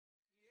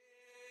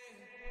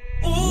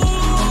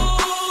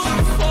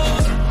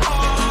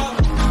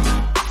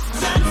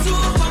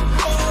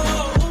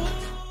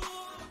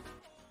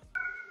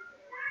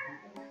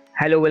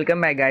Hello, welcome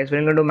back guys.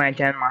 Welcome to my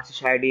channel Master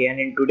Shadi, and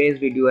in today's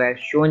video I have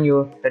shown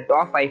you the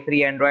top 5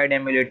 free Android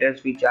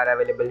emulators which are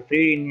available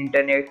free in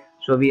internet.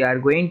 So we are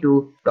going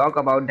to talk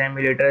about the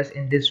emulators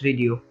in this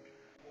video.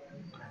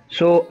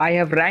 So I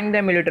have ranked the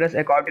emulators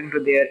according to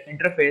their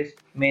interface,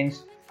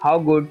 means how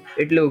good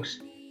it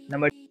looks.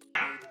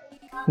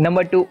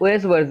 Number 2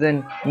 OS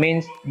version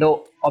means the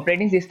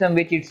operating system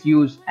which it's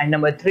used, and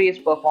number 3 is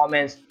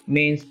performance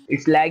means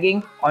it's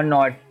lagging or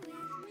not.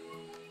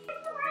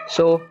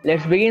 So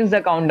let's begin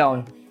the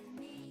countdown.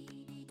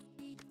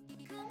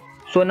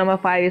 So number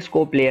 5 is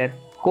CoPlayer.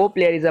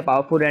 CoPlayer is a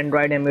powerful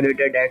Android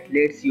emulator that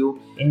lets you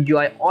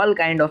enjoy all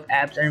kind of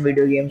apps and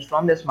video games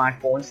from the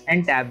smartphones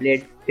and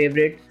tablet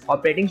favorite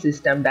operating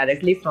system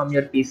directly from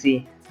your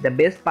PC. The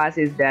best part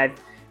is that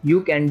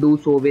you can do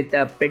so with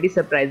a pretty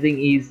surprising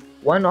ease.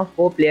 One of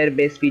CoPlayer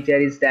best feature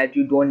is that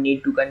you don't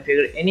need to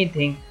configure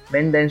anything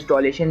when the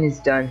installation is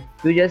done.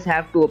 You just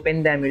have to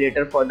open the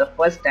emulator for the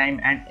first time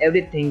and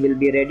everything will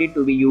be ready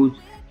to be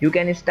used. You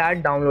can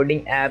start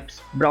downloading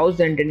apps, browse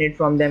the internet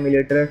from the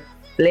emulator,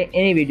 play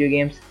any video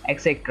games,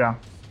 etc.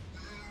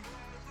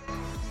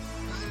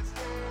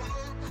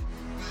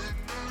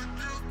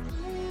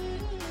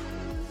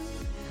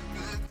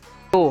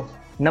 So,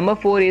 number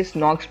 4 is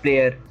Knox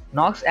Player.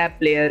 Knox App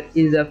Player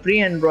is a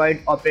free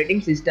Android operating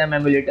system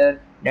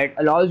emulator that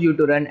allows you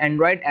to run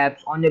Android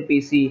apps on your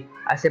PC.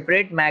 A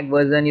separate Mac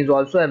version is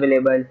also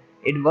available.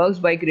 It works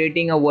by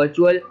creating a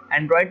virtual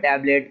Android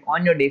tablet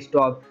on your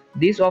desktop.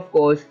 This, of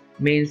course,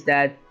 means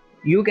that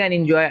you can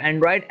enjoy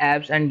Android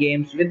apps and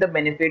games with the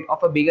benefit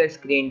of a bigger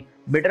screen,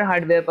 better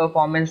hardware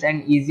performance,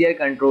 and easier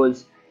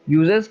controls.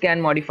 Users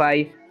can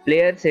modify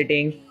player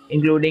settings,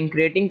 including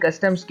creating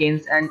custom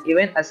skins and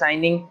even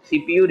assigning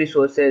CPU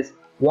resources.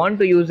 Want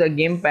to use a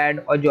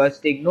gamepad or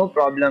joystick? No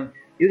problem.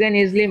 You can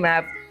easily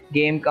map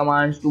game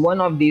commands to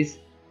one of these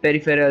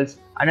peripherals.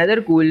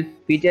 Another cool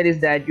feature is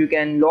that you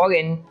can log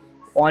in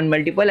on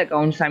multiple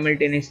accounts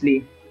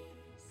simultaneously.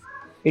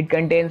 It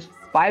contains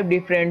 5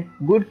 different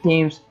good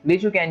themes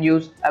which you can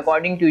use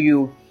according to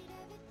you.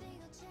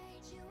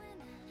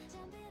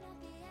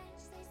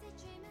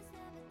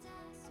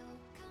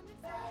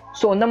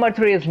 So number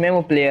 3 is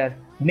Memo Player.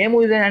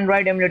 Memo is an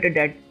Android emulator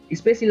that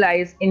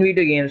specializes in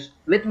video games.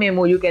 With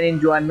Memo you can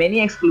enjoy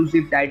many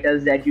exclusive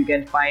titles that you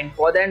can find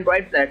for the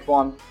Android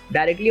platform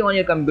directly on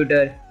your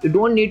computer. You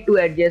don't need to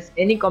adjust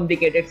any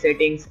complicated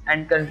settings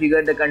and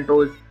configure the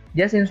controls.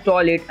 Just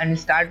install it and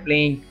start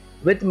playing.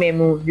 With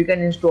Memo you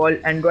can install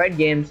Android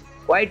games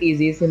quite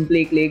easy.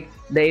 Simply click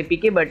the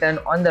APK button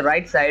on the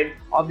right side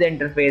of the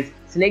interface.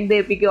 Select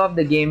the APK of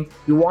the game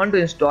you want to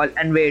install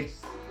and wait.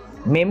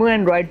 Memo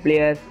Android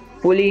Player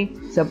fully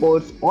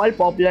supports all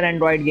popular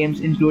Android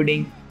games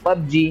including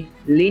PUBG,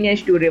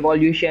 Lineage 2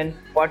 Revolution,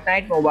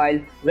 Fortnite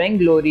Mobile,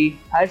 Vainglory,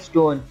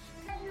 Hearthstone.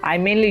 I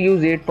mainly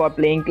use it for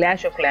playing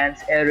Clash of Clans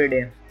every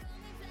day.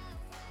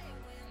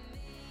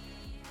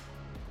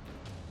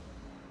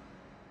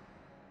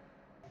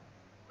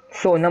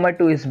 So number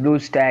 2 is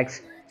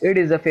BlueStacks. It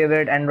is a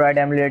favorite Android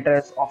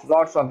emulator of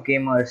lots of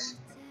gamers.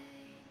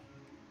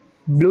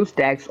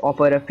 BlueStacks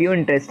offer a few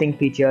interesting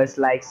features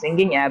like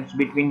syncing apps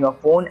between your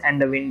phone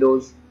and the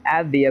Windows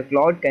app via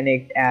Cloud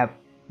Connect app,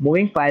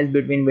 moving files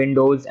between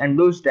Windows and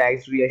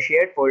BlueStacks via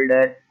shared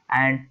folder,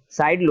 and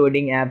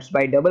side-loading apps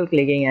by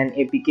double-clicking an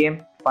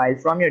APK file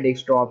from your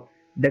desktop.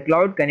 The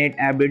Cloud Connect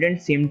app didn't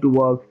seem to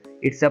work.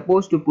 It's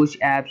supposed to push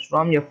apps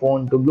from your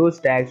phone to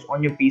BlueStacks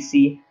on your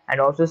PC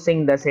and also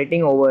sync the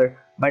setting over,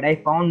 but I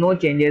found no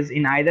changes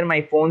in either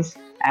my phone's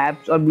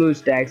apps or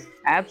BlueStacks.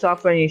 Apps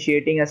after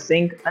initiating a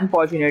sync,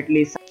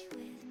 unfortunately,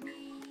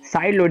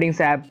 side loading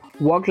app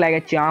work like a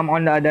charm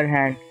on the other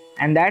hand,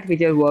 and that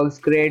feature works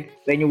great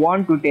when you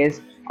want to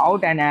test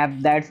out an app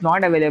that's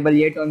not available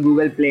yet on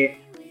Google Play.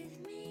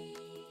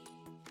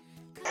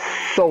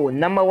 So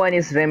number 1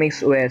 is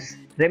Remix OS.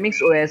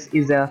 Remix OS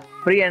is a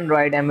free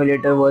Android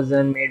emulator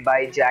version made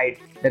by Jite,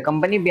 the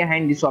company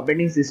behind this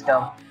operating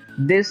system.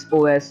 This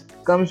OS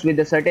comes with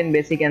a certain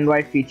basic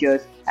Android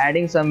features,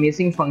 adding some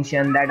missing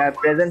functions that are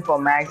present for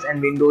Macs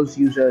and Windows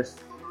users.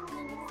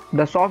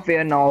 The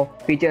software now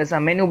features a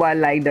menu bar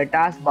like the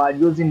taskbar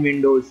used in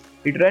Windows.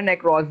 It runs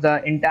across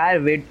the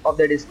entire width of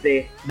the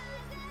display.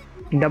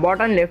 The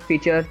bottom left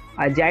features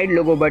a giant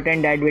logo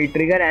button that will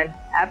trigger an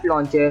app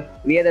launcher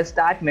via the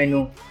start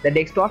menu. The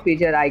desktop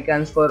feature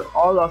icons for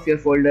all of your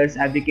folders,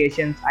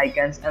 applications,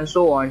 icons, and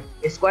so on.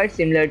 It's quite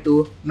similar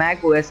to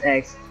Mac OS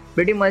X.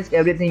 Pretty much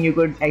everything you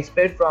could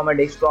expect from a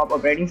desktop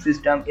operating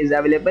system is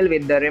available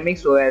with the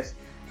Remix OS.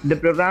 The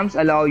programs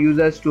allow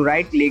users to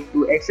right-click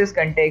to access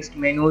context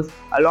menus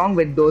along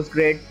with those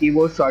great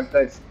keyboard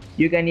shortcuts.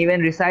 You can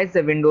even resize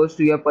the windows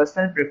to your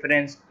personal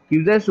preference.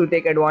 Users who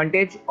take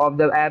advantage of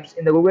the apps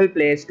in the Google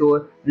Play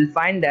Store will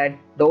find that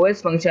the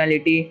OS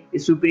functionality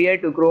is superior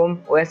to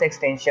Chrome OS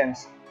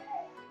extensions.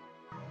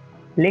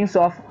 Links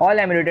of all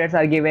emulators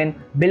are given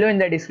below in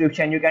the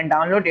description. You can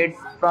download it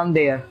from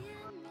there.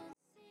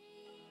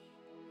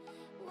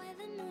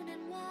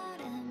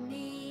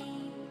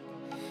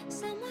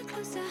 Somewhere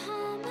close to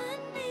harmony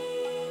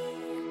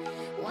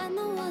when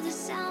the world the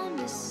sound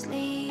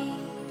asleep.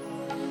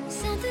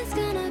 Something's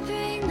gonna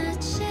bring the